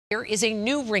There is a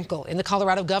new wrinkle in the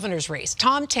Colorado governor's race.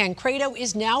 Tom Tancredo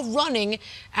is now running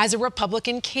as a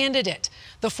Republican candidate.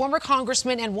 The former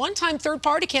congressman and one-time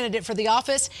third-party candidate for the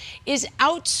office is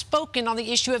outspoken on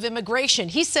the issue of immigration.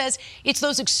 He says it's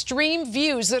those extreme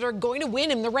views that are going to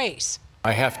win him the race.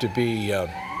 I have to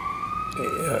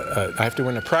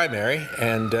win a primary,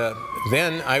 and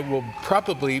then I will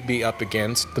probably be up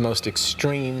against the most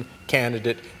extreme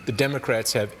candidate the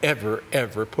Democrats have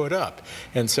ever put up.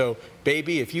 And so,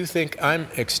 baby, if you think I'm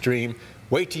extreme,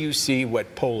 wait till you see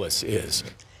what Polis is.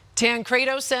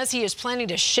 Tancredo says he is planning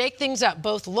to shake things up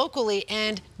both locally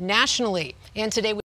and nationally. And today